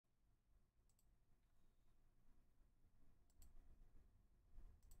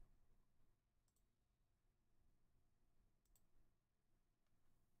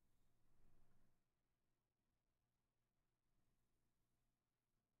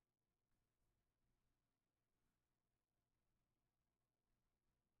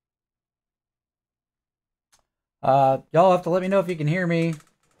Y'all have to let me know if you can hear me.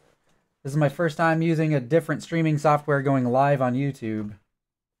 This is my first time using a different streaming software going live on YouTube.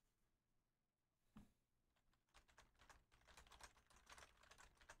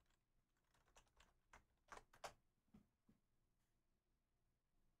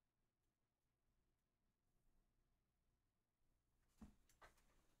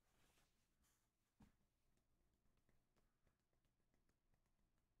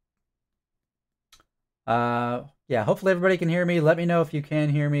 Yeah, hopefully everybody can hear me. Let me know if you can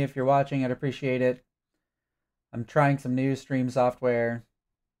hear me if you're watching. I'd appreciate it. I'm trying some new stream software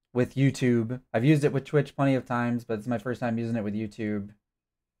with YouTube. I've used it with Twitch plenty of times, but it's my first time using it with YouTube.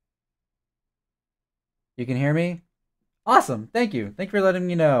 You can hear me? Awesome. Thank you. Thank you for letting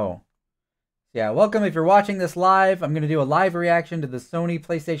me know. Yeah, welcome. If you're watching this live, I'm going to do a live reaction to the Sony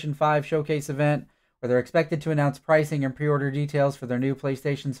PlayStation 5 showcase event where they're expected to announce pricing and pre-order details for their new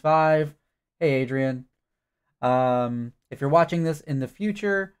PlayStation 5. Hey, Adrian. If you're watching this in the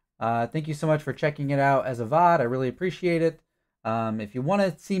future, thank you so much for checking it out as a VOD. I really appreciate it. If you want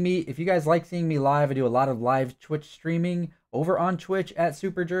to see me, if you guys like seeing me live, I do a lot of live Twitch streaming over on Twitch at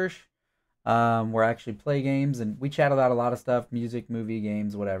SuperJersh, where I actually play games and we chat about a lot of stuff, music, movie,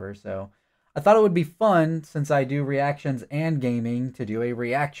 games, whatever. So I thought it would be fun, since I do reactions and gaming, to do a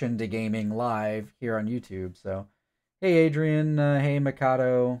reaction to gaming live here on YouTube. So, hey Adrian, hey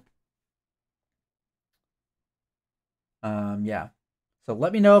Mikado. Yeah. So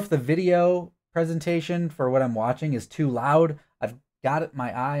let me know if the video presentation for what I'm watching is too loud. I've got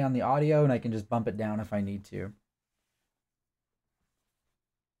my eye on the audio and I can just bump it down if I need to.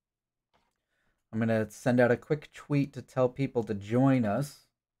 I'm going to send out a quick tweet to tell people to join us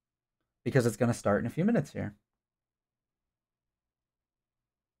because it's going to start in a few minutes here.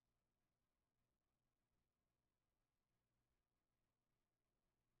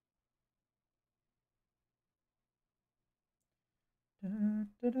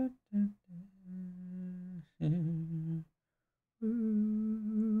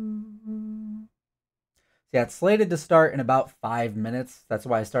 Yeah, it's slated to start in about 5 minutes. That's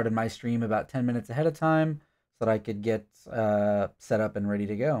why I started my stream about 10 minutes ahead of time so that I could get set up and ready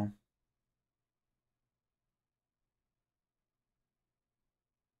to go.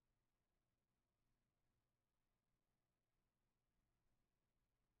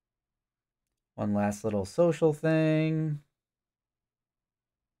 One last little social thing.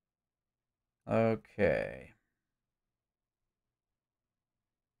 Okay.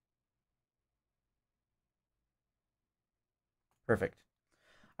 Perfect.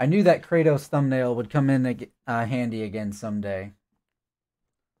 I knew that Kratos thumbnail would come in handy again someday.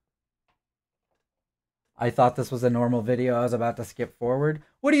 I thought this was a normal video. I was about to skip forward.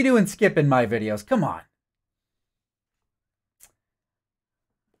 What are you doing skipping my videos? Come on.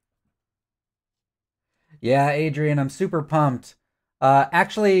 Yeah, Adrian, I'm super pumped.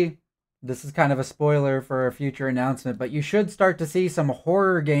 Actually, this is kind of a spoiler for a future announcement, but you should start to see some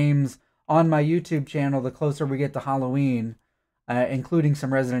horror games on my YouTube channel the closer we get to Halloween, including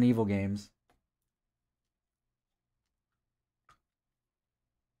some Resident Evil games.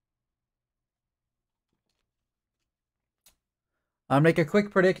 I'll make a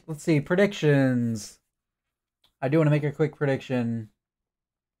quick predict. Let's see, predictions. I do want to make a quick prediction.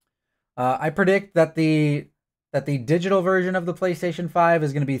 I predict that the digital version of the PlayStation 5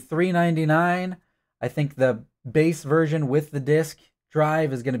 is going to be $399. I think the base version with the disc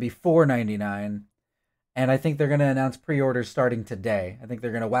drive is going to be $499. And I think they're going to announce pre-orders starting today. I think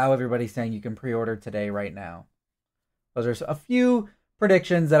they're going to wow everybody saying you can pre-order today right now. Those are a few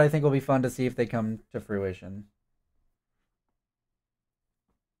predictions that I think will be fun to see if they come to fruition.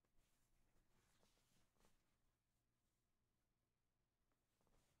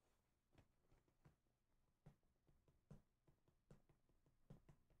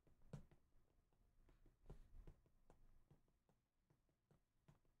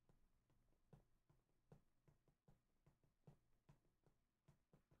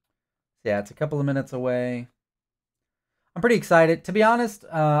 Yeah, it's a couple of minutes away. I'm pretty excited. To be honest,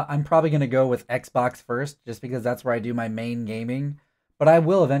 I'm probably going to go with Xbox first, just because that's where I do my main gaming. But I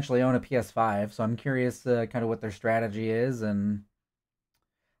will eventually own a PS5, so I'm curious kind of what their strategy is and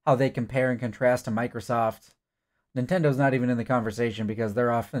how they compare and contrast to Microsoft. Nintendo's not even in the conversation because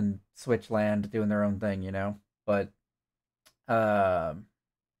they're off in Switch land doing their own thing, you know? But, uh,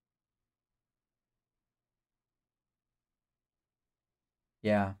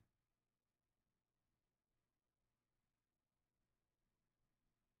 yeah.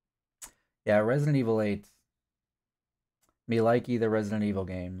 Yeah, Resident Evil 8. Me likey the Resident Evil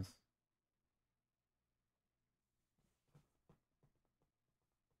games.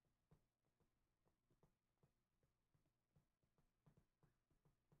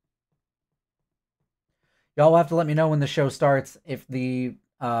 Y'all will have to let me know when the show starts if the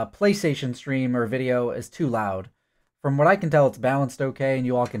PlayStation stream or video is too loud. From what I can tell, it's balanced okay, and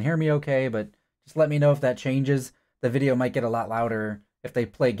you all can hear me okay. But just let me know if that changes. The video might get a lot louder if they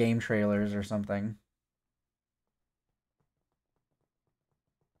play game trailers or something.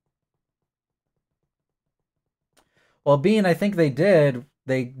 Well, Bean, I think they did.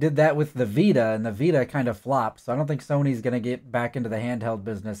 They did that with the Vita, and the Vita kind of flopped. So I don't think Sony's gonna get back into the handheld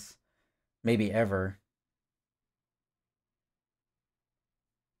business, maybe ever.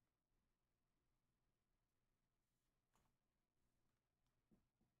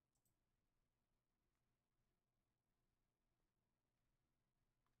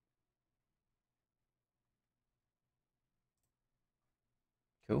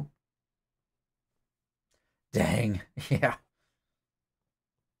 Cool. Dang. Yeah.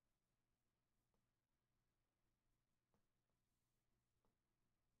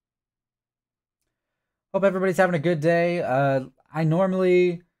 Hope everybody's having a good day. I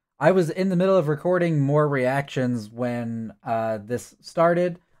was in the middle of recording more reactions when this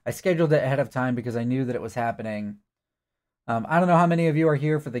started. I scheduled it ahead of time because I knew that it was happening. I don't know how many of you are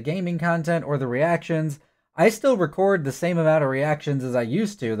here for the gaming content or the reactions. I still record the same amount of reactions as I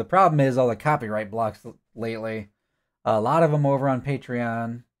used to. The problem is all the copyright blocks lately. A lot of them over on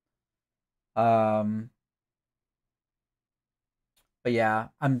Patreon. Um, but yeah,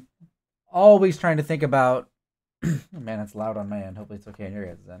 I'm always trying to think about. Man, it's loud on my end. Hopefully, it's okay in your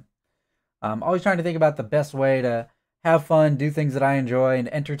guys' then. Always trying to think about the best way to have fun, do things that I enjoy,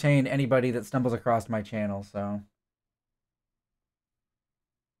 and entertain anybody that stumbles across my channel. So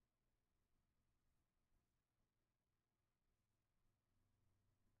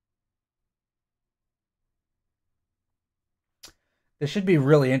this should be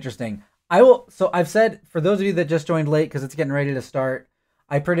really interesting. I will. So I've said for those of you that just joined late because it's getting ready to start,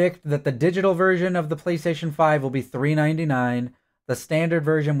 I predict that the digital version of the PlayStation 5 will be $399. The standard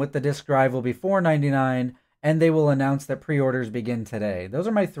version with the disc drive will be $499, and they will announce that pre-orders begin today. Those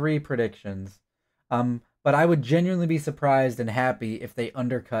are my three predictions. But I would genuinely be surprised and happy if they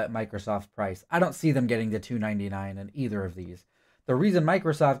undercut Microsoft's price. I don't see them getting to $299 in either of these. The reason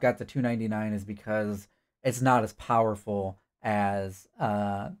Microsoft got to $299 is because it's not as powerful as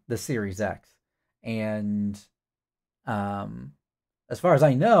the Series X. And um, as far as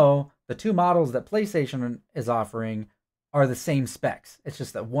I know, the two models that PlayStation is offering are the same specs. It's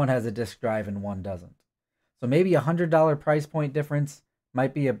just that one has a disk drive and one doesn't. So maybe $100 price point difference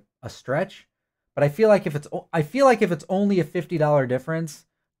might be a stretch, but I feel like if it's only a $50 difference,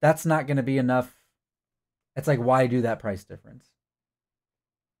 that's not going to be enough. It's like, why do that price difference?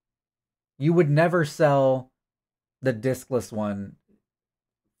 You would never sell the discless one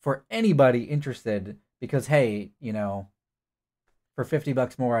for anybody interested because, hey, for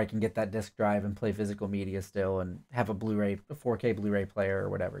 $50 more, I can get that disc drive and play physical media still and have a 4K Blu-ray player or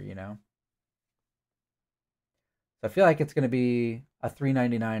whatever. So I feel like it's going to be a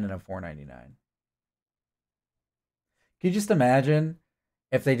 $399 and a $499. Can you just imagine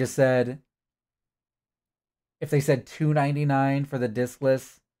if they just said $299 for the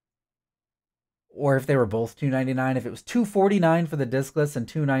discless, or if they were both $299, if it was $249 for the discless and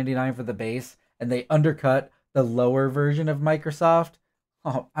 $299 for the base, and they undercut the lower version of Microsoft.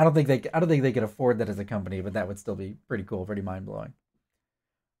 Oh, I don't think they could afford that as a company, but that would still be pretty cool, pretty mind blowing.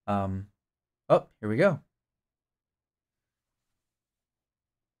 Um, oh, here we go.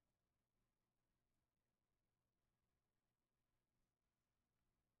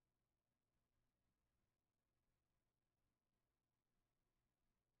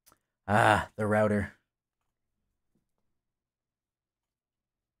 Ah, the router.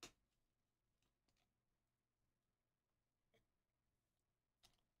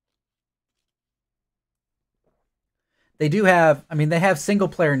 They do have, I mean, they have single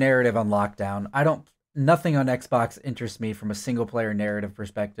player narrative on lockdown. Nothing on Xbox interests me from a single player narrative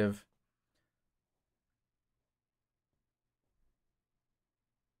perspective.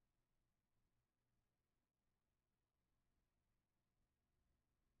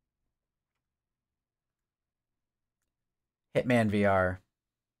 Hitman VR.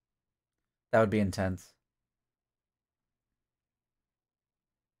 That would be intense.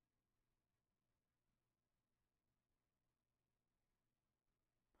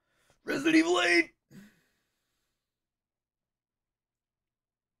 Resident Evil 8.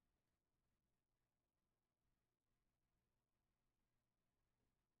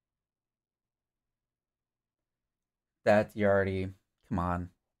 That you already, come on.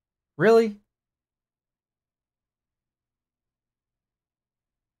 Really?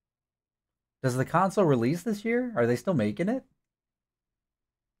 Does the console release this year? Are they still making it?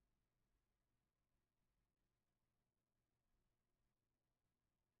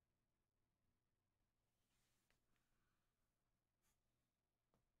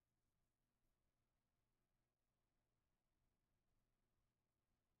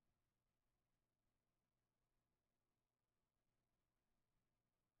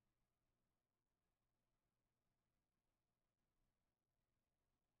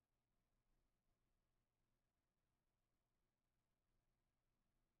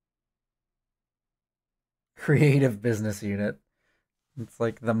 Creative business unit. It's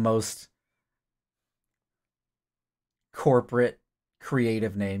like the most corporate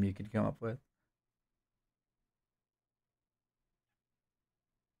creative name you could come up with.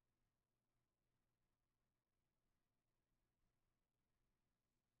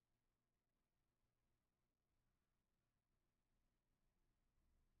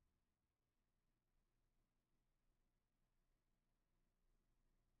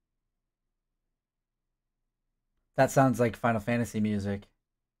 That sounds like Final Fantasy music.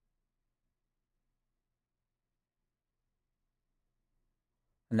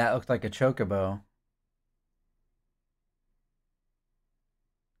 And that looked like a chocobo.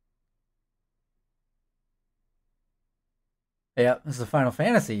 Yeah, this is a Final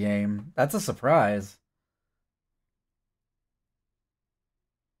Fantasy game. That's a surprise.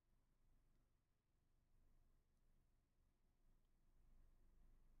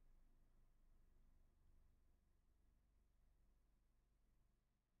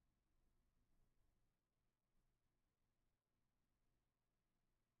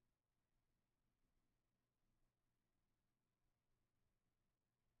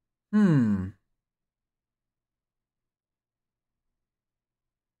 Hmm.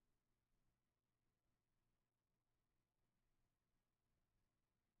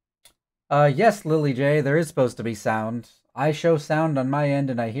 Yes, Lily J, there is supposed to be sound. I show sound on my end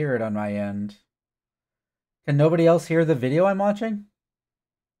and I hear it on my end. Can nobody else hear the video I'm watching?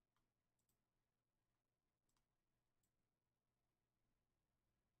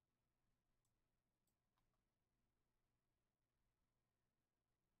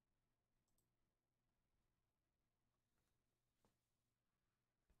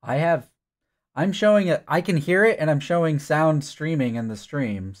 I'm showing it, I can hear it and I'm showing sound streaming in the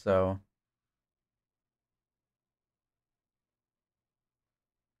stream, so.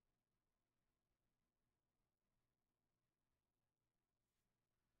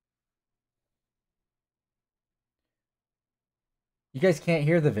 You guys can't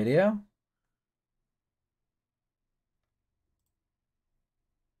hear the video?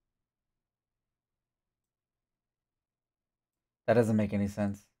 That doesn't make any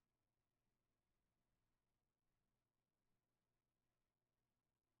sense.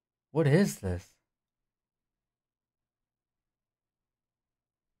 What is this?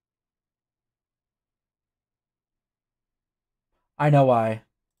 I know why.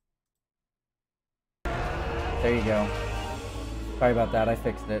 There you go. Sorry about that, I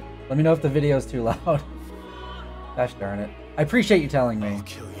fixed it. Let me know if the video's too loud. Gosh darn it. I appreciate you telling me. I'll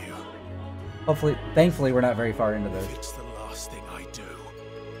kill you. Hopefully, thankfully we're not very far into this. It's the last thing I do.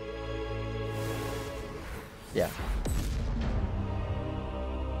 Yeah.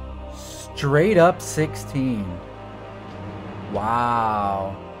 Straight up 16.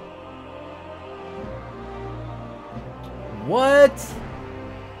 Wow. What?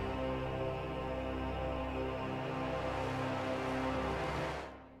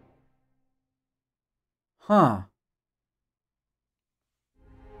 Huh.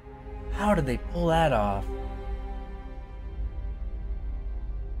 How did they pull that off?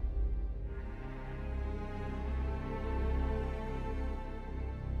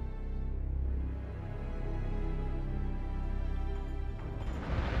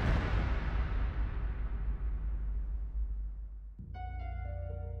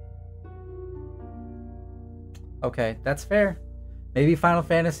 Okay, that's fair. Maybe Final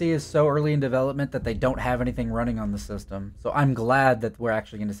Fantasy is so early in development that they don't have anything running on the system. So I'm glad that we're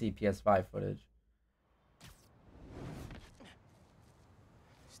actually going to see PS5 footage.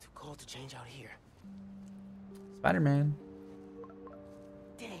 It's too cold to change out here. Spider-Man.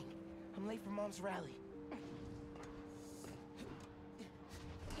 Dang, I'm late for Mom's rally.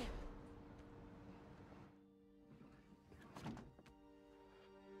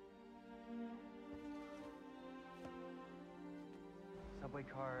 Subway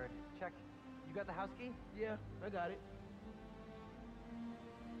card. Check. You got the house key? Yeah, I got it.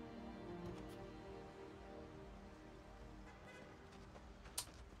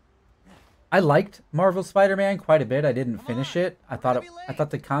 I liked Marvel Spider-Man quite a bit. I didn't finish it. I thought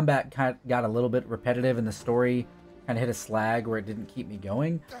the combat kind of got a little bit repetitive and the story kind of hit a slag where it didn't keep me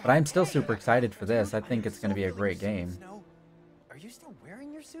going. But I'm still super excited for this. I think it's going to be a great game. Are you still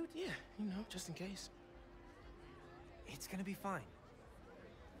wearing your suit? Yeah, you know, just in case. It's gonna be fine.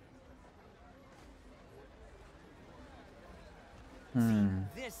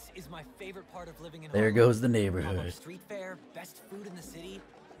 This is my favorite part of living in There Harlem. goes the Pop-up neighborhood. street fair, best food in the city,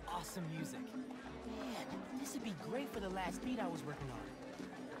 awesome music. Man, this would be great for the last beat I was working on.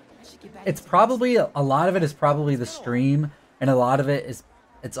 I should get back It's into probably, a lot of it is probably the stream, and a lot of it is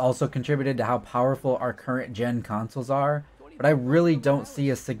it's also contributed to how powerful our current gen consoles are, but I really don't see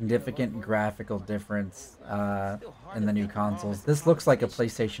a significant graphical difference in the new consoles. This looks like a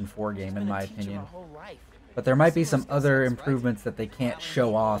PlayStation 4 game in my opinion, but there might be some other improvements that they can't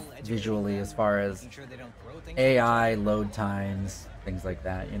show off visually as far as AI, load times, things like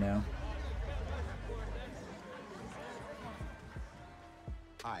that, you know?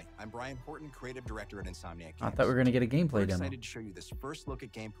 Hi, I'm Brian Horton, creative director at Insomniac Games. I thought we were going to get a gameplay We're demo. excited to show you this first look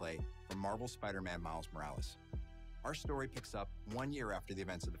at gameplay from Marvel Spider-Man Miles Morales. Our story picks up 1 year after the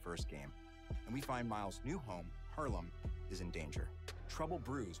events of the first game, and we find Miles' new home, Harlem, is in danger. Trouble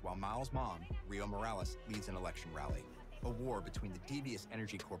brews while Miles' mom, Rio Morales, leads an election rally. A war between the devious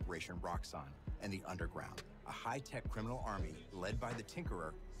energy corporation Roxxon and the Underground. A high-tech criminal army led by the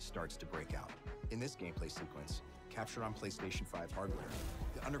Tinkerer starts to break out. In this gameplay sequence, captured on PlayStation 5 hardware,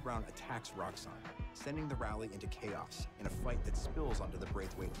 the Underground attacks Roxxon, sending the rally into chaos in a fight that spills onto the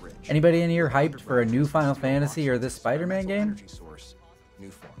Braithwaite Bridge. Anybody in here hyped for a new Final Fantasy or this Spider-Man game? Energy source,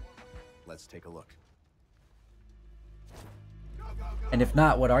 new form. Let's take a look. And if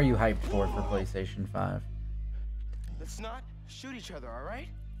not, what are you hyped for PlayStation 5? Let's not shoot each other, all right?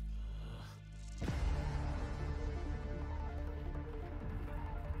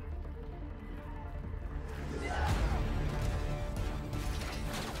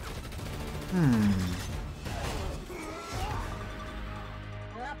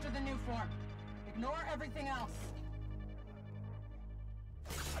 We're after the new form. Ignore everything else.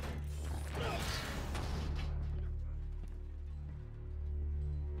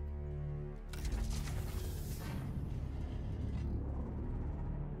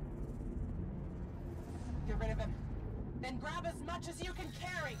 Get rid of him. Then grab as much as you can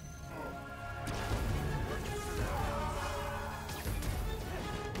carry.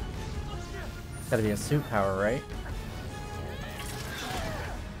 Gotta be a suit power, right?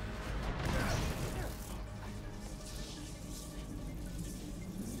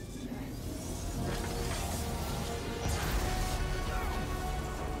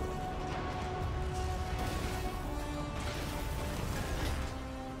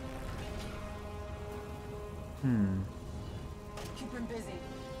 Keep him busy.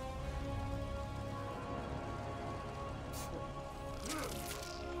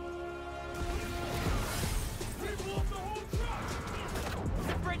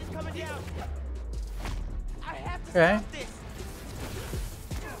 Bridge is coming down. I have to Okay. stop this.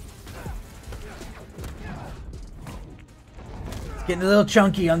 It's getting a little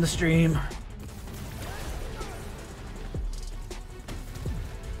chunky on the stream.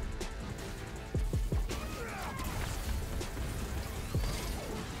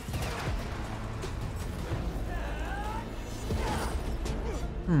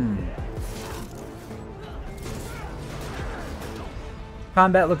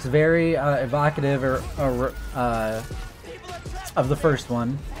 Combat looks very evocative of the first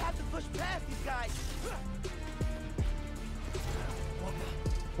one. I have to push past these guys.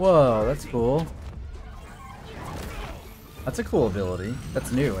 Whoa, that's cool. That's a cool ability.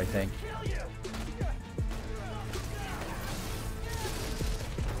 That's new, I think.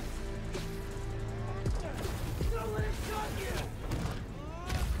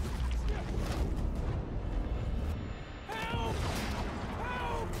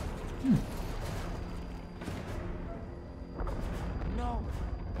 No.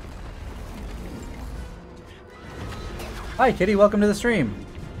 Hi, Kitty. Welcome to the stream.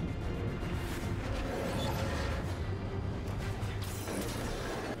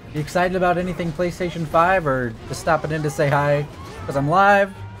 You excited about anything PlayStation 5 or just stopping in to say hi? Because I'm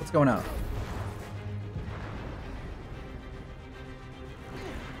live. What's going on?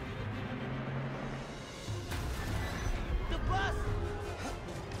 The bus.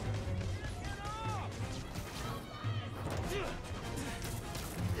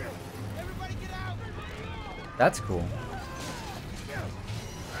 Everybody get out. That's cool.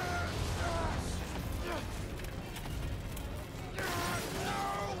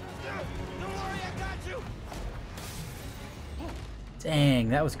 Don't worry, I got you. Dang,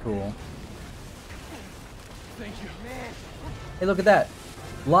 that was cool. Thank you, man. Hey, look at that.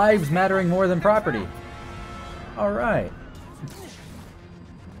 Lives mattering more than property. All right.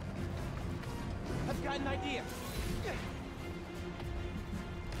 I've got an idea.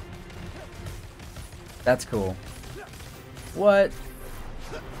 That's cool. What?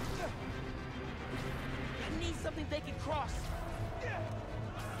 I need something they can cross.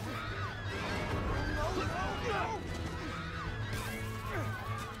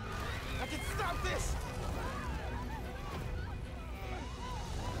 I can stop this.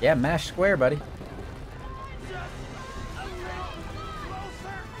 Yeah, mash square, buddy. Just a little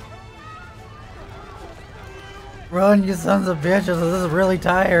closer. Run, you sons of bitches! This is really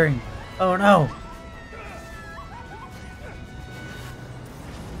tiring. Oh no!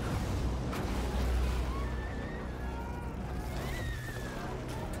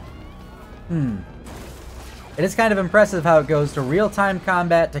 It is kind of impressive how it goes to real-time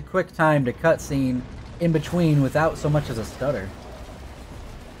combat to quick time to cutscene in between without so much as a stutter.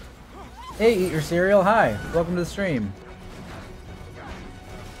 Hey, eat your cereal. Hi, welcome to the stream.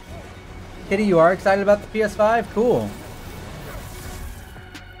 Kitty, you are excited about the PS5? Cool.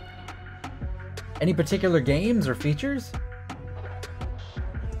 Any particular games or features?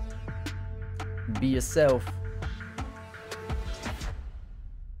 Be yourself.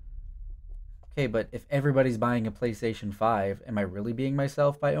 Okay, but if everybody's buying a PlayStation 5, am I really being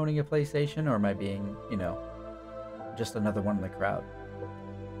myself by owning a PlayStation, or am I being, you know, just another one in the crowd?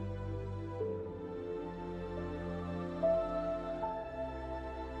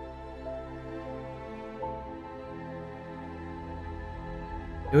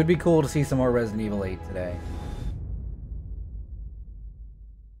 It would be cool to see some more Resident Evil 8 today.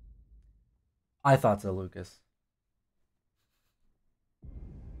 I thought so, Lucas.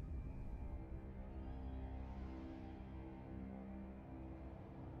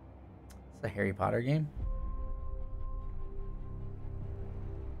 It's a Harry Potter game?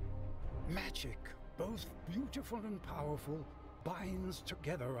 Magic, both beautiful and powerful, binds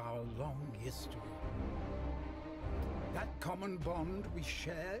together our long history. That common bond we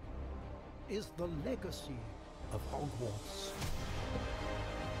share is the legacy of Hogwarts.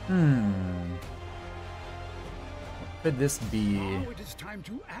 What could this be? Now it is time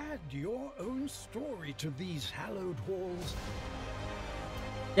to add your own story to these hallowed halls.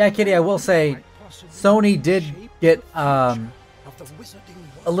 Yeah, Kitty, I will say, Sony did get a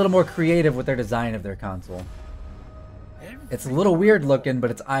little more creative with their design of their console. It's a little weird looking, but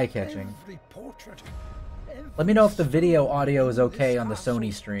it's eye-catching. Let me know if the video audio is okay on the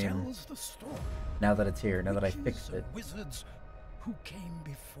Sony stream. Now that it's here, now that I fixed it. Who came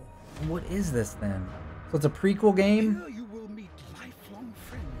before. What is this then? So it's a prequel game? Here you will meet lifelong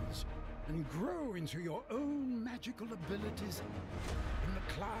friends and grow into your own magical abilities in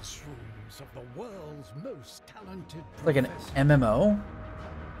the classrooms of the world's most talented It's like an professors. MMO?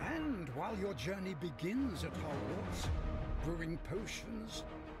 And while your journey begins at Hogwarts, brewing potions,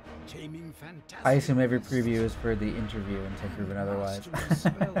 taming fantastic... I assume every preview is for the interview and take proven otherwise.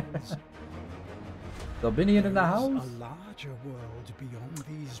 Zelbinian in the house? A larger world beyond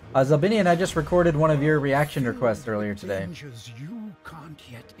these Zelbinian, I just recorded one of your reaction requests earlier today. dangers you can't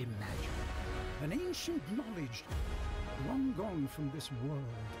yet imagine. An ancient knowledge long gone from this world.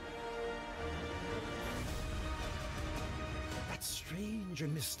 That strange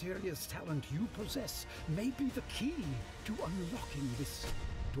and mysterious talent you possess may be the key to unlocking this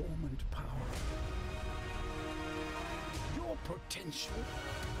dormant power. Your potential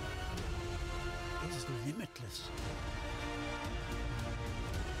is limitless.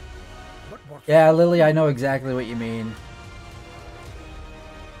 But what Yeah, Lily, I know exactly what you mean.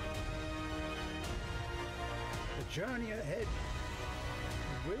 the journey ahead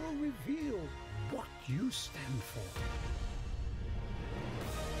will reveal what you stand for.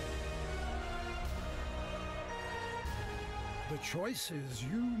 The choices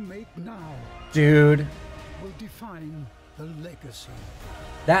you make now Dude, will define the legacy.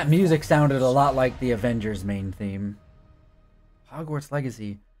 that music sounded a lot like the Avengers main theme. Hogwarts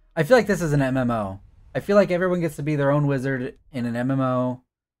Legacy. I feel like this is an MMO. I feel like everyone gets to be their own wizard in an MMO.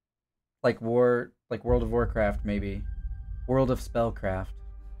 Like World of Warcraft, maybe. World of Spellcraft.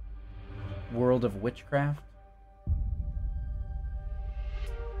 World of Witchcraft.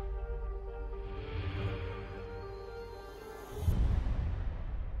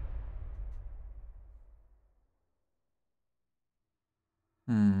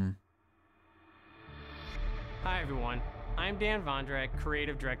 Hi everyone, I'm Dan Vondrak,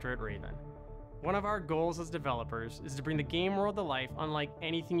 Creative Director at Raven. One of our goals as developers is to bring the game world to life unlike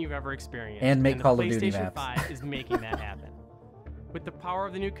anything you've ever experienced. And make the Call of Duty PlayStation maps. 5 is making that happen. With the power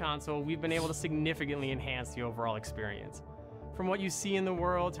of the new console, we've been able to significantly enhance the overall experience. From what you see in the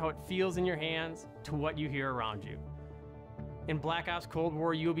world, to how it feels in your hands, to what you hear around you. In Black Ops Cold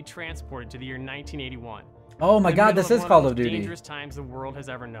War, you will be transported to the year 1981. Oh my the god, middle this of is one Call the of most Duty. dangerous times the world has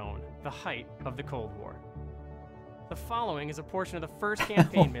ever known, the height of the Cold War. The following is a portion of the first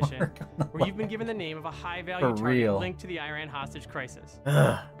campaign mission where you've been given the name of a high-value For target real. linked to the Iran hostage crisis.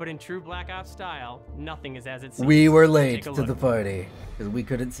 Ugh. But in true Black Ops style, nothing is as it seems. We were late Take a to the look. party because we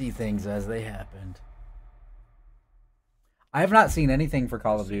couldn't see things as they happened. I have not seen anything for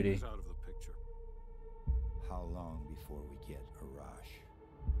Call of Duty. Out of the picture. How long before we get a rush?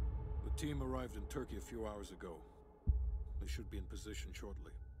 The team arrived in Turkey a few hours ago. They should be in position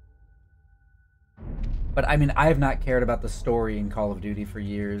shortly. But I mean, I have not cared about the story in Call of Duty for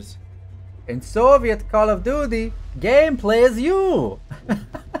years. In Soviet Call of Duty, gameplay is you!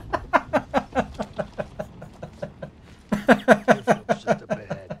 Airfield's just up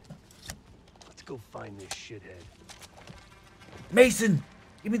ahead. Let's go find this shithead. Mason,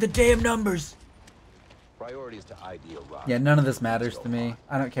 give me the damn numbers! Priority is to ID a rock. Yeah, none of this matters to me.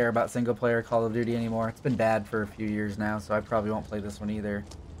 I don't care about single player Call of Duty anymore. It's been bad for a few years now, so I probably won't play this one either.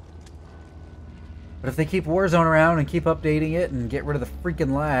 But if they keep Warzone around and keep updating it and get rid of the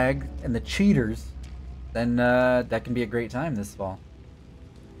freaking lag and the cheaters, then that can be a great time this fall.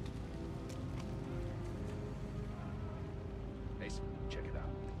 Mason, check it out.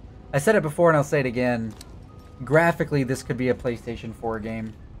 I said it before and I'll say it again. Graphically, this could be a PlayStation 4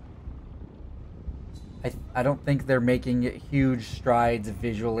 game. I don't think they're making huge strides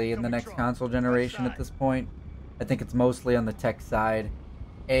visually in the next console generation at this point. I think it's mostly on the tech side.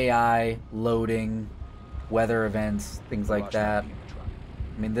 AI, loading, weather events, things like that.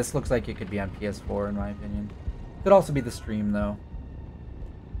 I mean, this looks like it could be on PS4 in my opinion. Could also be the stream though.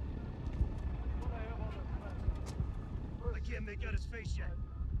 I can't make out his face yet.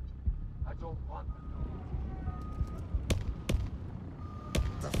 I don't want to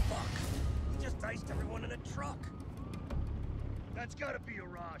The fuck? He just iced everyone in a truck. That's gotta be a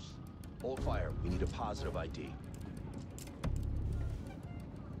Rosh. hold fire. We need a positive ID.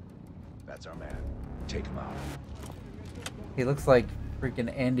 That's our man. Take him out. He looks like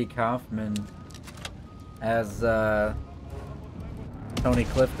freaking Andy Kaufman as Tony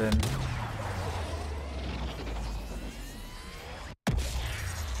Clifton.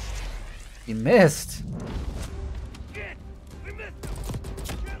 He missed. Shit! We missed him!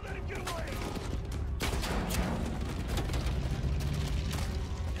 Can't let him get away!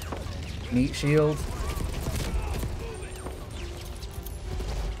 Meat shield.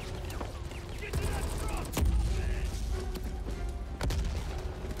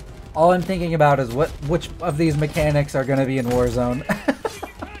 All I'm thinking about is which of these mechanics are going to be in Warzone.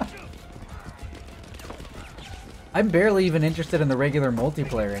 I'm barely even interested in the regular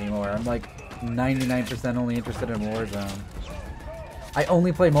multiplayer anymore. I'm like 99% only interested in Warzone. I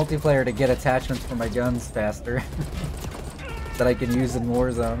only play multiplayer to get attachments for my guns faster that I can use in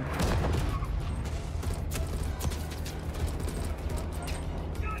Warzone.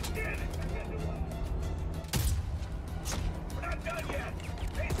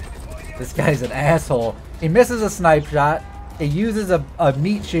 This guy's an asshole. He misses a snipe shot. He uses a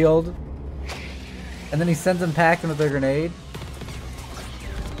meat shield. And then he sends him packing with a grenade.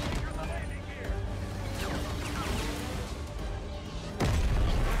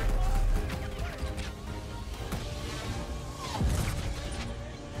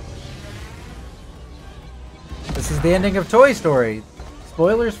 This is the ending of Toy Story.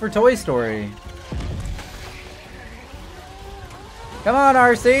 Spoilers for Toy Story. Come on,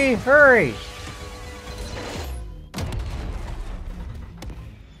 RC, hurry!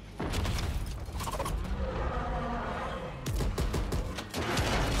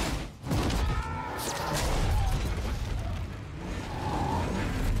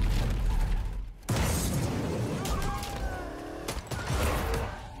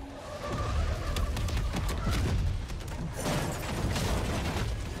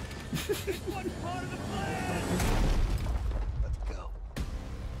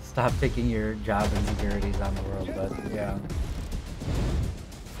 Stop picking your job insecurities on the world, but yeah.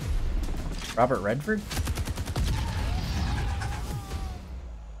 Robert Redford?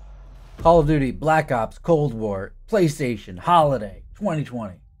 Call of Duty, Black Ops, Cold War, PlayStation, Holiday,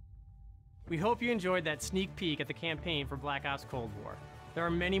 2020. We hope you enjoyed that sneak peek at the campaign for Black Ops Cold War. There are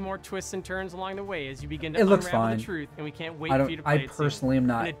many more twists and turns along the way as you begin to unravel the truth, and we can't wait for you to play it soon. I personally am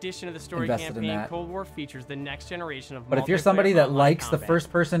not In addition to the story invested in campaign, that. Cold War features the next generation of But if you're somebody that likes the combat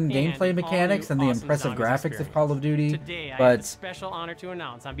first-person and gameplay an mechanics and the all-new impressive awesome graphics zombies of Call of Duty, Today, I have the but special honor to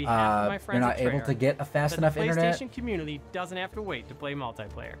announce on behalf of my you're friends not at able Treyarch to get a fast that enough the internet, PlayStation community doesn't have to wait to play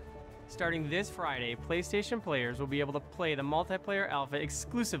multiplayer. Starting this Friday, PlayStation players will be able to play the multiplayer alpha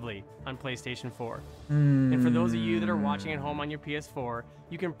exclusively on PlayStation 4. And for those of you that are watching at home on your PS4,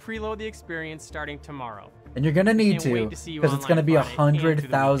 you can preload the experience starting tomorrow. and you're gonna need Can't to, wait to see you because it's gonna online be Friday and through the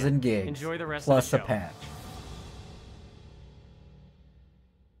 100,000 weekend. gigs Enjoy the rest plus of a the show. patch.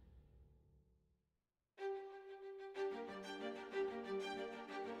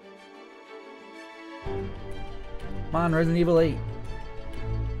 Come on, Resident Evil 8.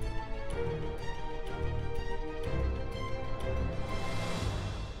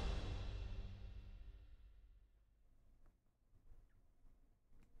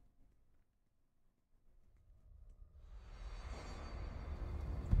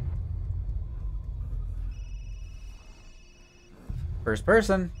 First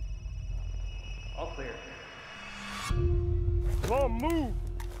person. All clear. Come on, move.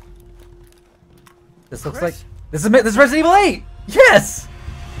 This looks like this is Resident Evil 8. Yes.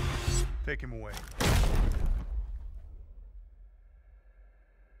 Take him away.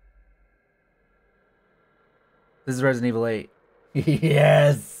 This is Resident Evil 8.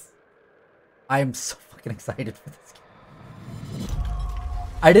 Yes. I am so fucking excited for this game.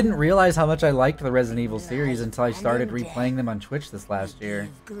 I didn't realize how much I liked the Resident Evil series until I started replaying them on Twitch this last year.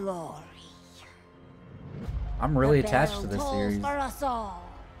 Glory. I'm really The attached bell to this tolls series. For us all.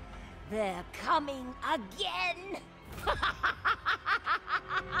 They're coming again.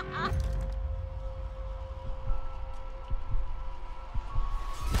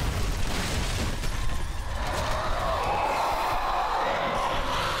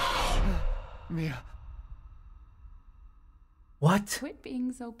 Mia. What? Quit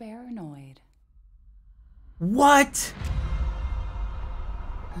being so paranoid. What?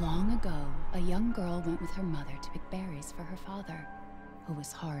 Long ago, a young girl went with her mother to pick berries for her father, who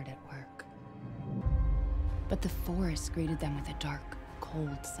was hard at work. But the forest greeted them with a dark,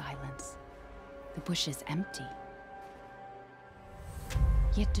 cold silence. The bushes empty.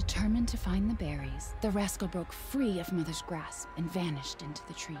 Yet determined to find the berries, the rascal broke free of Mother's grasp and vanished into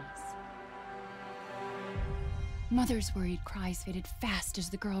the trees. Mother's worried cries faded fast as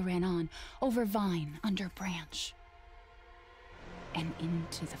the girl ran on, over vine, under branch, and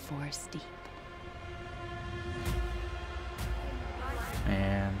into the forest deep.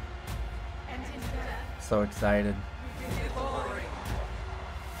 Man. So excited.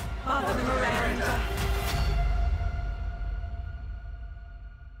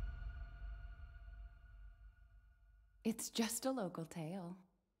 It's just a local tale.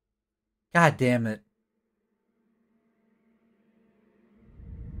 God damn it.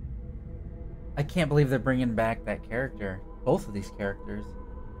 I can't believe they're bringing back that character. Both of these characters.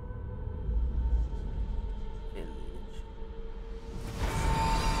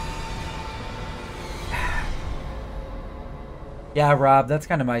 Yeah, Rob, that's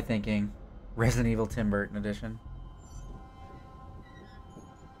kind of my thinking. Resident Evil Tim Burton edition.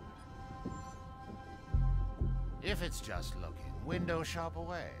 If it's just looking, window shop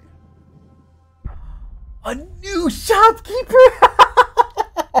away. A new shopkeeper!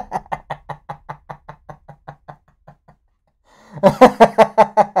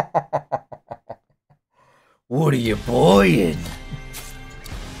 What are you buying?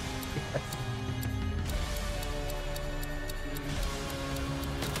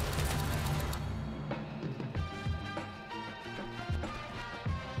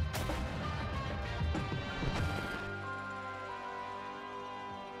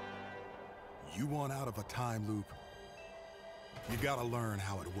 You want out of a time loop? You gotta learn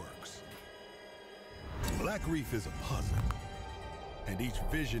how it works. Black Reef is a puzzle, and each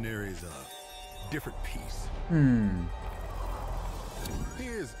visionary is a different piece.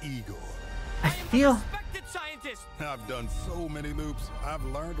 Here's Igor. I feel... I've done so many loops, I've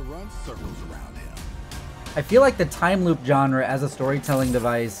learned to run circles around him. I feel like the time loop genre as a storytelling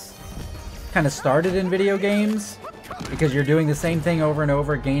device kind of started in video games because you're doing the same thing over and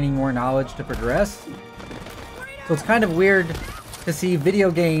over, gaining more knowledge to progress. So it's kind of weird to see video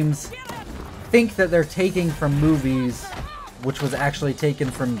games think that they're taking from movies, which was actually taken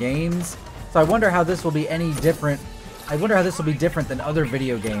from games. So I wonder how this will be any different. I wonder how this will be different than other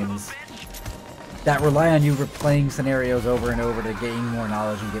video games that rely on you replaying scenarios over and over to gain more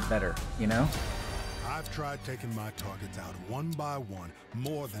knowledge and get better, you know? I've tried taking my targets out one by one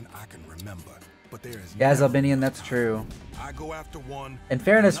more than I can remember, but there is Yeah, Albinian, that's true. I go after one. In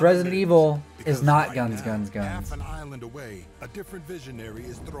fairness, Resident Evil is because not right guns, now, guns, guns. Half an island away, a different visionary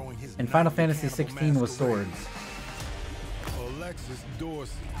is throwing his In Final nightly Fantasy cannibal 16 was masquerade. swords. Alexis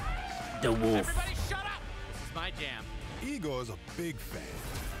Dorsey. The wolf. Everybody shut up! This is my jam. Igor's a big fan,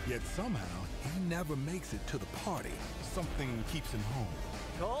 yet somehow he never makes it to the party. Something keeps him home.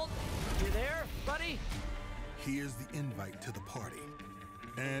 Colt, you there, buddy? Here's the invite to the party.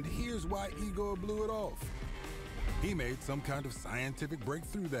 And here's why Igor blew it off. He made some kind of scientific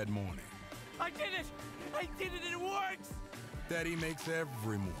breakthrough that morning. I did it! I did it, it works! That he makes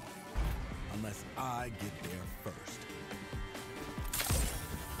every morning. Unless I get there first.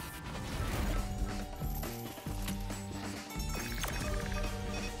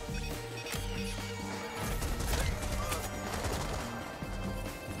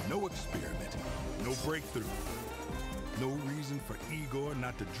 No experiment, no breakthrough. No reason for Igor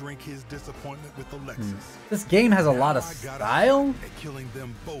not to drink his disappointment with Alexis. This game has a lot of style, At killing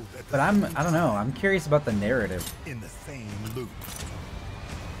them both at the but I same don't know. time I'm curious about the narrative. in the same loop.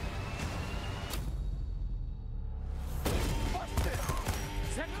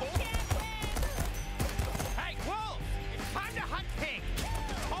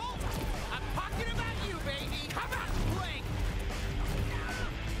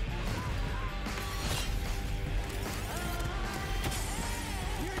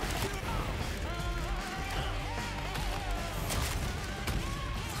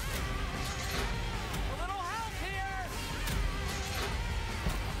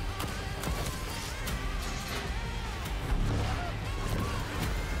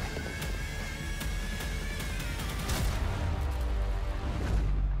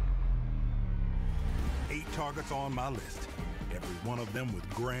 targets on my list. Every one of them with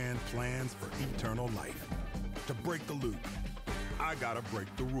grand plans for eternal life. To break the loop, I gotta break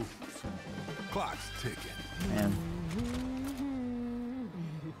the rules. Clock's ticking. Man.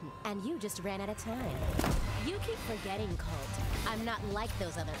 And you just ran out of time. You keep forgetting, Colt. I'm not like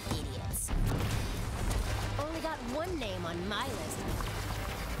those other idiots. Only got one name on my list.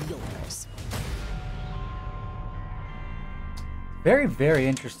 Yours. Very, very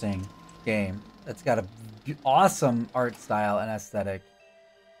interesting game. It's got a awesome art style and aesthetic.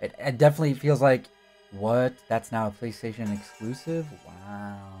 It definitely feels like, what? That's now a PlayStation exclusive?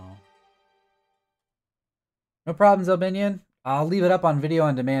 Wow. No problems, Albinian. I'll leave it up on video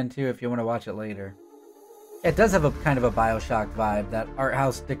on demand too if you want to watch it later. It does have a kind of a BioShock vibe, that art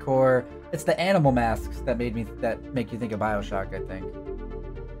house decor. It's the animal masks that make you think of BioShock, I think.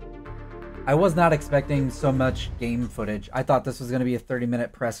 I was not expecting so much game footage. I thought this was going to be a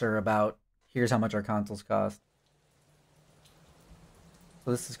 30-minute presser about here's how much our consoles cost.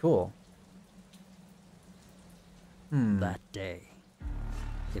 So this is cool. That day,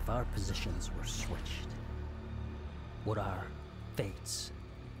 if our positions were switched, would our fates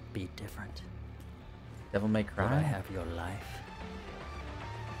be different? Devil May Cry? Would I have your life?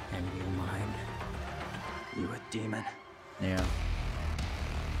 And you mine? You a demon? Yeah.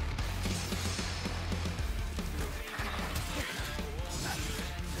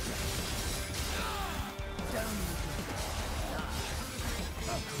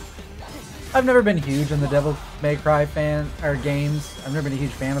 I've never been huge on the Devil May Cry games. I've never been a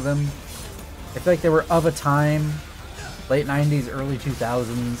huge fan of them. I feel like they were of a time, late 90s, early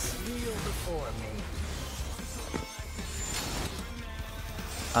 2000s.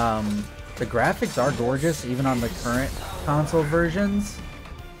 The graphics are gorgeous, even on the current console versions.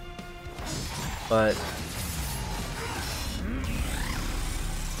 But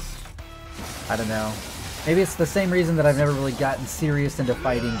I don't know. Maybe it's the same reason that I've never really gotten serious into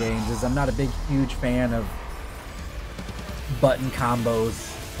fighting games, is I'm not a big, huge fan of button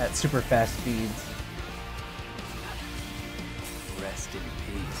combos at super fast speeds. Rest in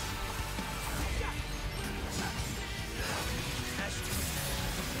peace.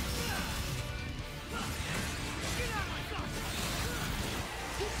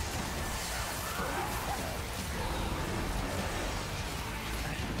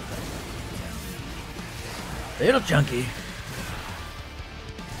 Little chunky.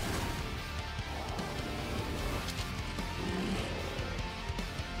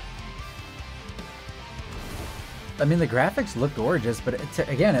 I mean, the graphics look gorgeous, but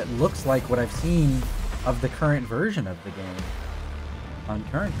again, it looks like what I've seen of the current version of the game on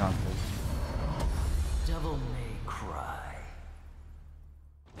current consoles. Devil May Cry.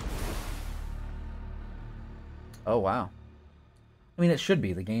 Oh, wow. I mean, it should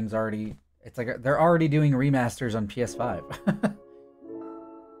be. The game's already... It's like they're already doing remasters on PS5.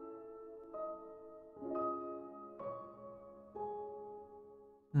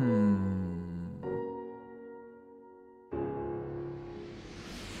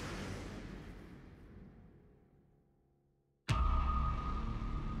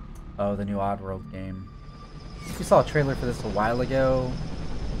 Oh, the new Oddworld game. We saw a trailer for this a while ago.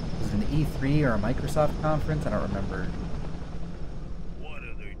 Was it an E3 or a Microsoft conference? I don't remember. What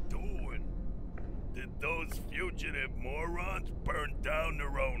are they doing? Did those fugitive morons burn down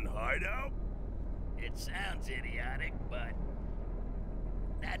their own hideout? It sounds idiotic, but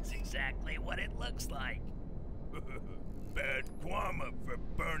that's exactly what it looks like. Bad karma for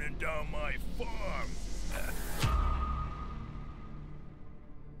burning down my farm.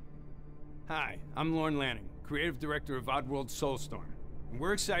 Hi, I'm Lorne Lanning, creative director of Oddworld Soulstorm, and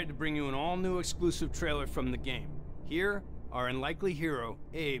we're excited to bring you an all-new exclusive trailer from the game. Here, our unlikely hero,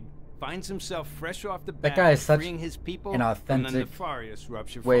 Abe, finds himself fresh off the bat, that guy is such freeing his people an authentic from the nefarious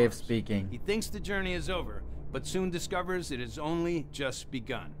Rupture way of Farms. speaking. He thinks the journey is over, but soon discovers it has only just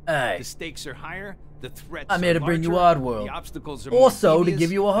begun. Hey. The stakes are higher, the threats I'm are here to bring you larger, Oddworld. the obstacles are Also, more to tedious,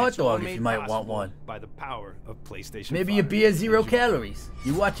 give you a and hot it's all dog if made you might want possible one. by the power of PlayStation Maybe 5. a beer 0 calories.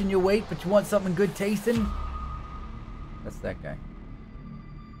 You watching your weight, but you want something good tasting? That's that guy.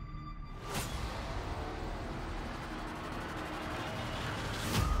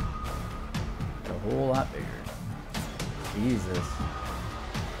 A whole lot bigger. Jesus.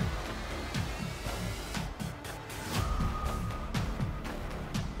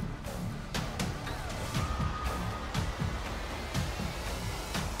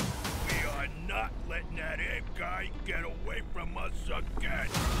 We are not letting that Abe guy get away from us again.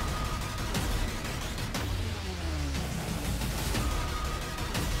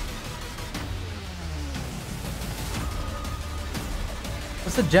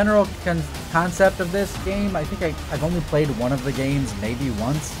 Just a general concept of this game. I think I've only played one of the games maybe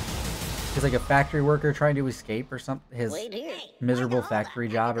once. He's like a factory worker trying to escape or something. His miserable factory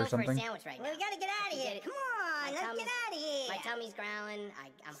job or something. Right now. Well, we gotta get out of here. Come on, let's get out of here. My tummy's growling.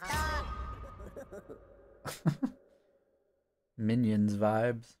 I'm hungry. Minions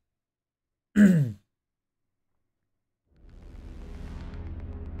vibes.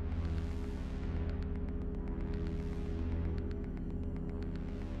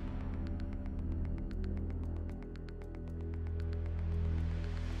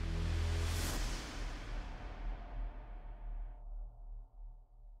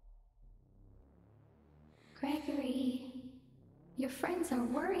 Gregory, your friends are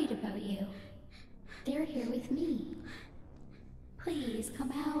worried about you. They're here with me. Please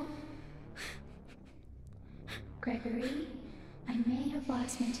come out. Gregory, I may have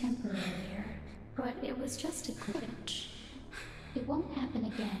lost my temper earlier, but it was just a glitch. It won't happen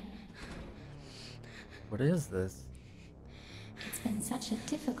again. What is this? It's been such a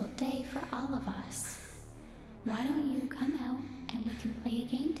difficult day for all of us. Why don't you come out and we can play a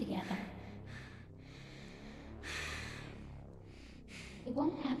game together? It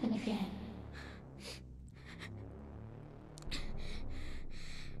won't happen again.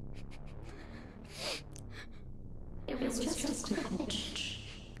 It was just a glitch.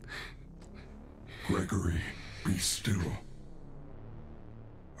 Gregory, be still.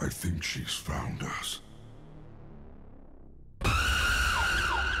 I think she's found us.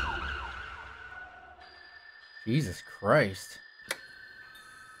 Jesus Christ.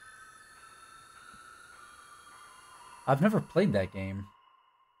 I've never played that game. Is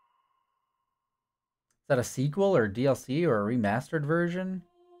that a sequel or DLC or a remastered version?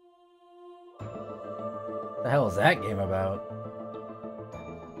 What the hell is that game about?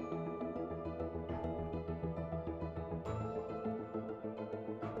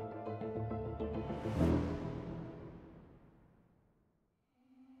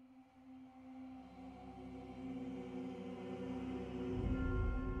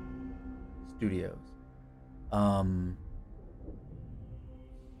 Studios.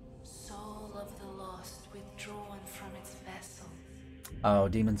 Soul of the lost withdrawn from its vessel. Oh,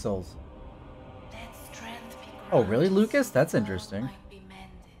 Demon Souls. Let strength be Oh, really, Lucas? That's interesting.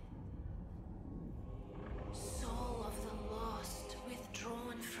 Soul of the lost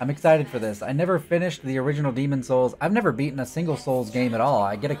withdrawn from I'm excited for this. I never finished the original Demon Souls. I've never beaten a single Souls game at all.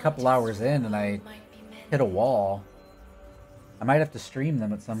 I get a couple hours in and I hit a wall. I might have to stream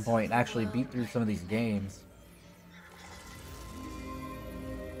them at some point and actually beat through some of these games.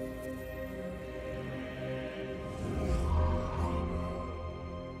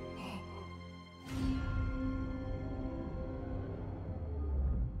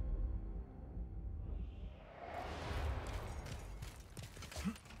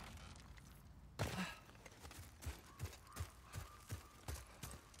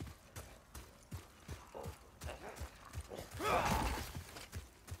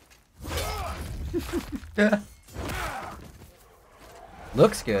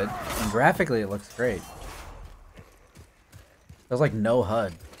 Looks good, and graphically it looks great. There's like no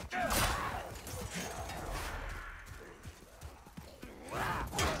HUD.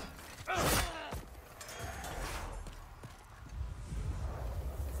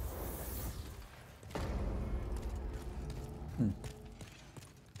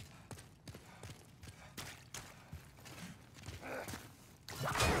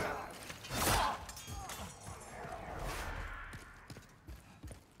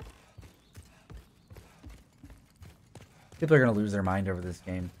 People are gonna lose their mind over this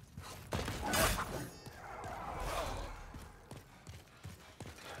game.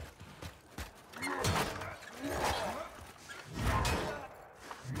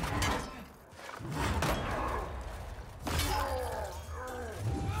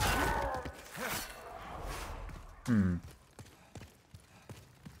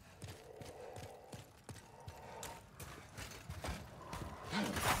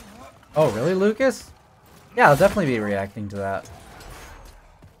 Oh, really, Lucas? Yeah, I'll definitely be reacting to that.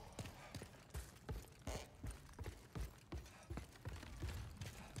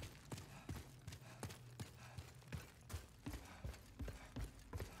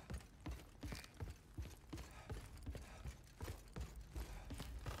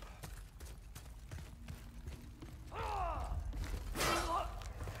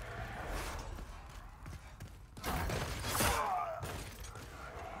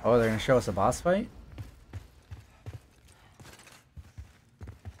 Oh, they're gonna show us a boss fight?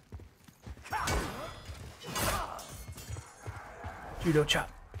 Judo chop.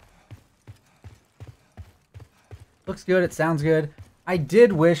 Looks good, it sounds good. I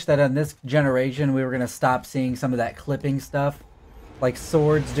did wish that on this generation we were going to stop seeing some of that clipping stuff. Like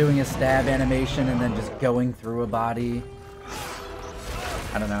swords doing a stab animation and then just going through a body.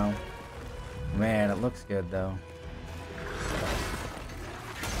 I don't know. Man, it looks good though.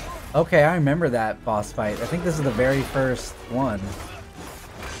 Okay, I remember that boss fight. I think this is the very first one.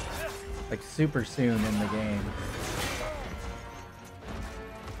 Like super soon in the game.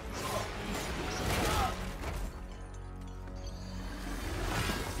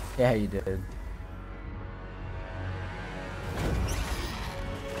 Yeah, you did.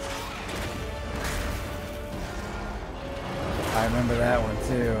 I remember that one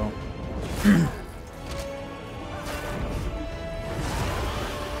too.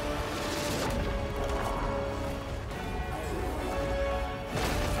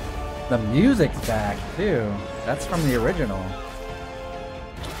 The music's back too. That's from the original.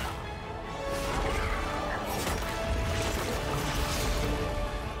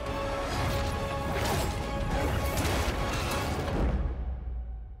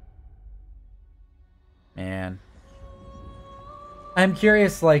 Man. I'm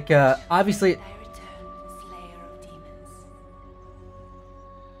curious, like, obviously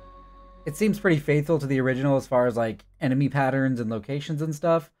it seems pretty faithful to the original as far as like enemy patterns and locations and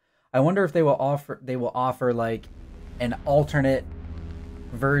stuff. I wonder if they will offer like an alternate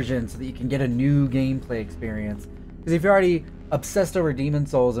version so that you can get a new gameplay experience. Because if you're already obsessed over Demon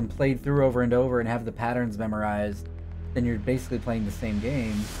Souls and played through over and over and have the patterns memorized, then you're basically playing the same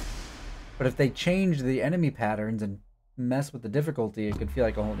game. But if they change the enemy patterns and mess with the difficulty, it could feel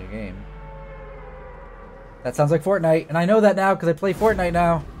like a whole new game. That sounds like Fortnite, and I know that now because I play Fortnite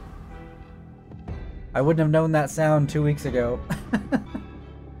now. I wouldn't have known that sound 2 weeks ago.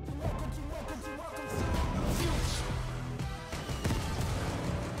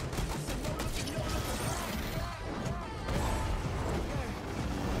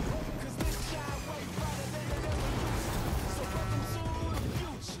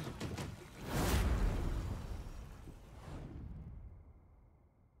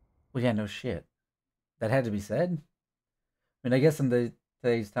 Well, yeah, no shit. That had to be said. I mean, I guess in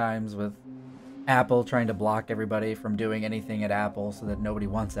today's times with Apple trying to block everybody from doing anything at Apple so that nobody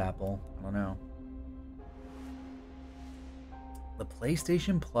wants Apple. I don't know. The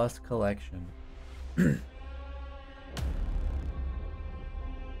PlayStation Plus collection.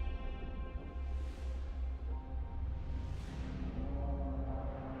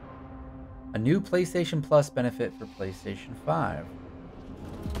 A new PlayStation Plus benefit for PlayStation 5.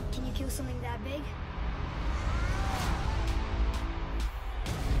 Can you kill something that big?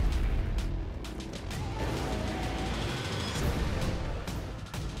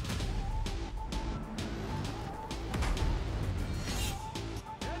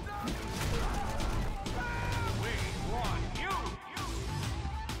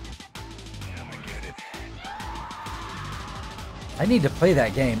 I need to play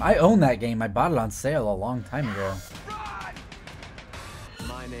that game. I own that game. I bought it on sale a long time ago.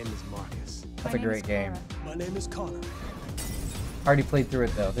 My name is Marcus. That's a great game. My name is Connor. Already played through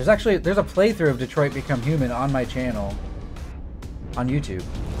it though. There's a playthrough of Detroit Become Human on my channel on YouTube.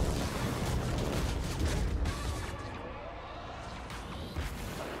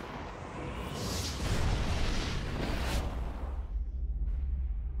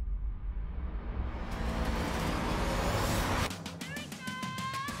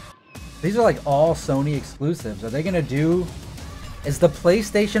 These are like all Sony exclusives. Are they gonna do... Is the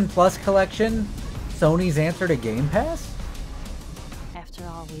PlayStation Plus collection Sony's answer to Game Pass? After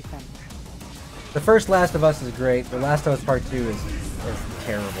all we've been through. The first Last of Us is great. The Last of Us Part 2 is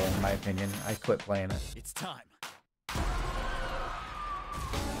terrible in my opinion. I quit playing it. It's time.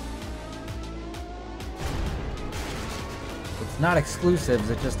 It's not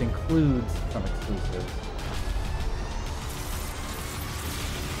exclusives, it just includes some exclusives.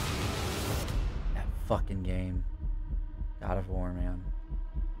 That fucking game. God of War, man.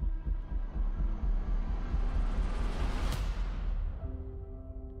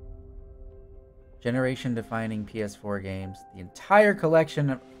 Generation-defining PS4 games. The entire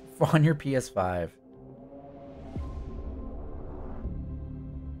collection on your PS5.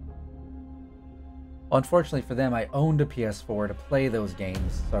 Well, unfortunately for them, I owned a PS4 to play those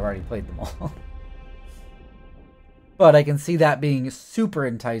games, so I've already played them all. But I can see that being super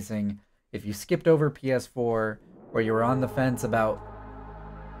enticing if you skipped over PS4 or you were on the fence about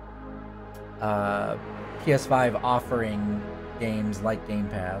PS5 offering games like Game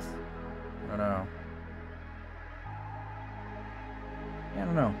Pass. I don't know. Yeah, I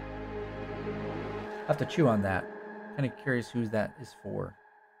don't know. I'll have to chew on that. Kind of curious who that is for.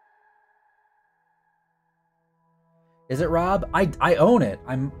 Is it, Rob? I own it.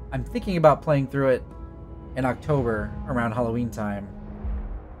 I'm thinking about playing through it in October around Halloween time.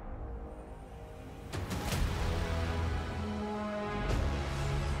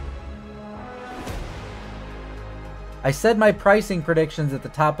 I said my pricing predictions at the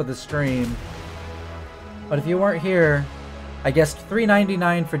top of the stream, but if you weren't here, I guessed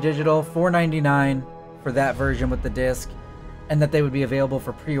 $3.99 for digital, $4.99 for that version with the disc, and that they would be available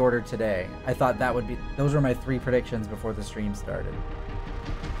for pre-order today. I thought that would be, those were my 3 predictions before the stream started.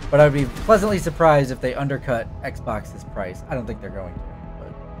 But I would be pleasantly surprised if they undercut Xbox's price. I don't think they're going to,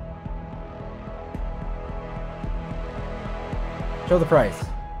 but... Show the price.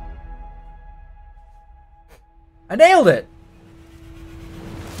 I nailed it!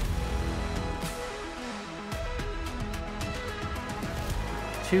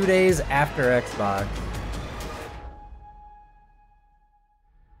 Two days after Xbox.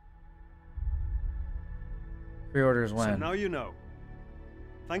 Pre-orders when? So now you know.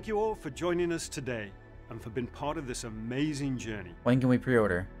 Thank you all for joining us today and for being part of this amazing journey. When can we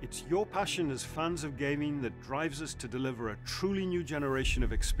pre-order? It's your passion as fans of gaming that drives us to deliver a truly new generation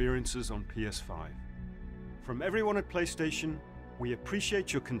of experiences on PS5. From everyone at PlayStation, we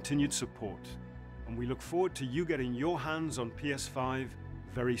appreciate your continued support, and we look forward to you getting your hands on PS5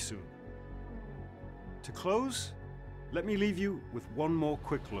 very soon. To close, let me leave you with one more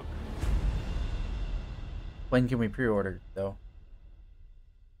quick look. When can we pre-order, though?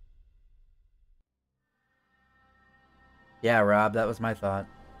 Yeah, Rob, that was my thought.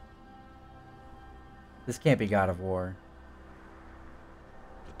 This can't be God of War.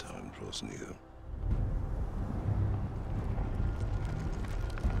 The time draws near.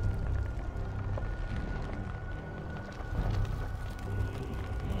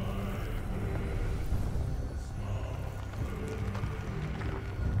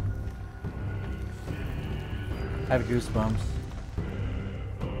 I have goosebumps.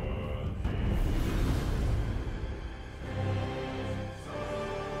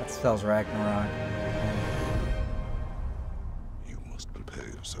 That spells Ragnarok. You must prepare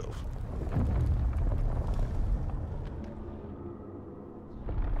yourself.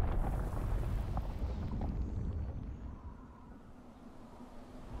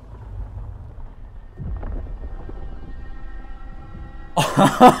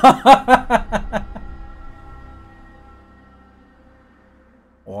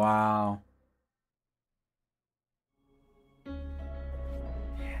 Wow.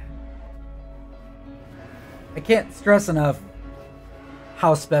 I can't stress enough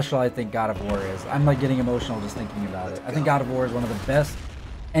how special I think God of War is. I'm like getting emotional just thinking about it. I think God of War is one of the best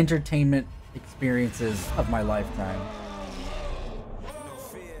entertainment experiences of my lifetime.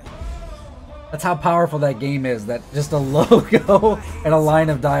 That's how powerful that game is, that just a logo and a line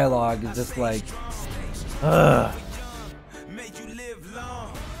of dialogue is just like, ugh.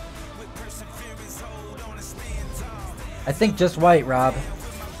 I think just white, Rob.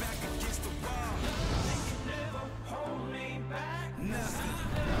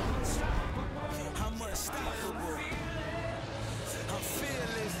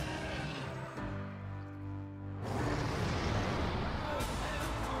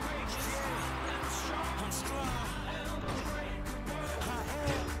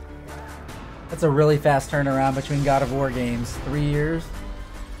 That's a really fast turnaround between God of War games. 3 years.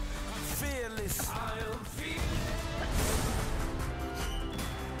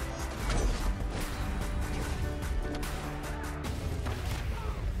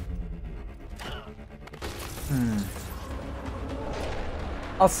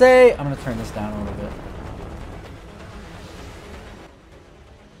 I'll say, I'm going to turn this down a little bit.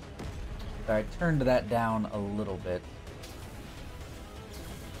 Sorry, I turned that down a little bit.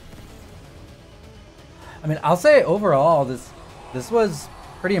 I mean, I'll say overall, this was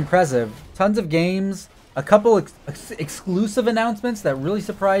pretty impressive. Tons of games, a couple exclusive announcements that really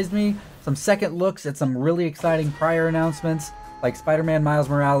surprised me. Some second looks at some really exciting prior announcements, like Spider-Man Miles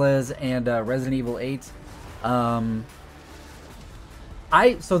Morales and Resident Evil 8.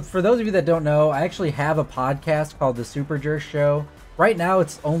 So for those of you that don't know, I actually have a podcast called the SuperJersh Show. Right now,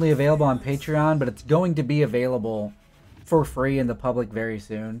 it's only available on Patreon, but it's going to be available for free in the public very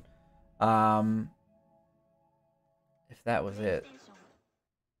soon. If that was it.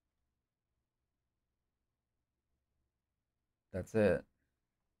 That's it.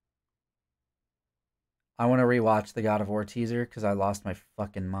 I want to rewatch the God of War teaser because I lost my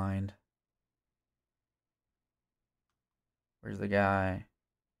fucking mind. Where's the guy?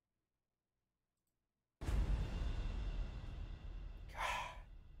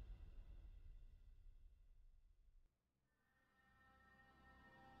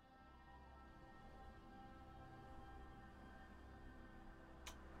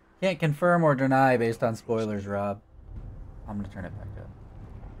 Can't confirm or deny based on spoilers, Rob. I'm gonna turn it back up.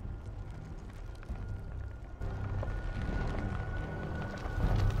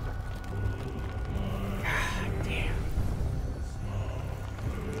 God damn.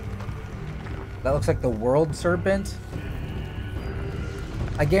 That looks like the world serpent.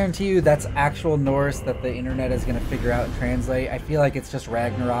 I guarantee you that's actual Norse that the internet is gonna figure out and translate. I feel like it's just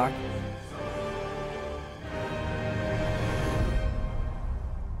Ragnarok.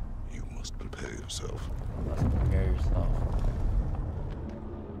 You must prepare yourself. You must prepare yourself.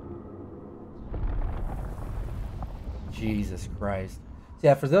 Jesus Christ. So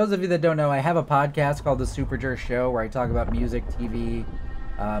yeah, for those of you that don't know, I have a podcast called the SuperJersh Show where I talk about music, TV,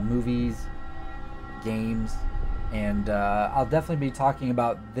 movies, games, and I'll definitely be talking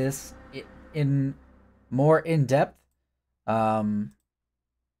about this in more in depth. Jesus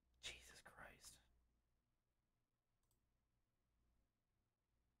Christ.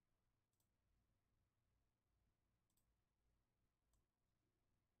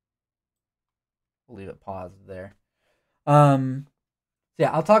 We'll leave it paused there. So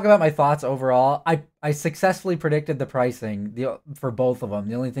yeah, I'll talk about my thoughts overall. I successfully predicted the pricing for both of them.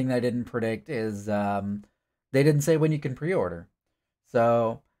 The only thing I didn't predict is they didn't say when you can pre-order.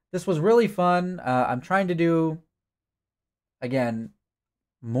 So this was really fun. I'm trying to do, again,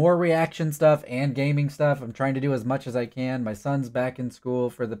 more reaction stuff and gaming stuff. I'm trying to do as much as I can. My son's back in school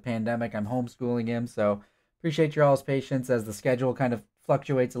for the pandemic. I'm homeschooling him, so appreciate your all's patience as the schedule kind of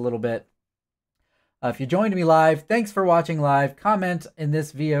fluctuates a little bit. If you joined me live, thanks for watching live. Comment in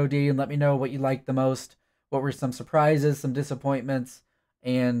this VOD and let me know what you liked the most. What were some surprises, some disappointments,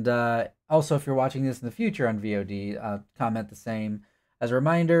 and also if you're watching this in the future on VOD, comment the same. As a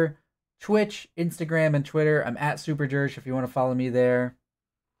reminder, Twitch, Instagram, and Twitter, I'm at SuperJersh if you want to follow me there.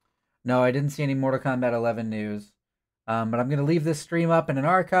 No, I didn't see any Mortal Kombat 11 news. But I'm going to leave this stream up in an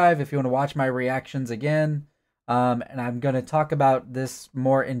archive if you want to watch my reactions again. And I'm going to talk about this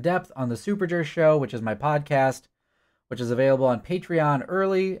more in depth on the SuperJersh Show, which is my podcast, which is available on Patreon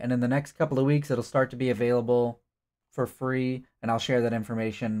early. And in the next couple of weeks, it'll start to be available for free. And I'll share that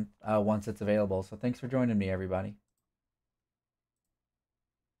information once it's available. So thanks for joining me, everybody.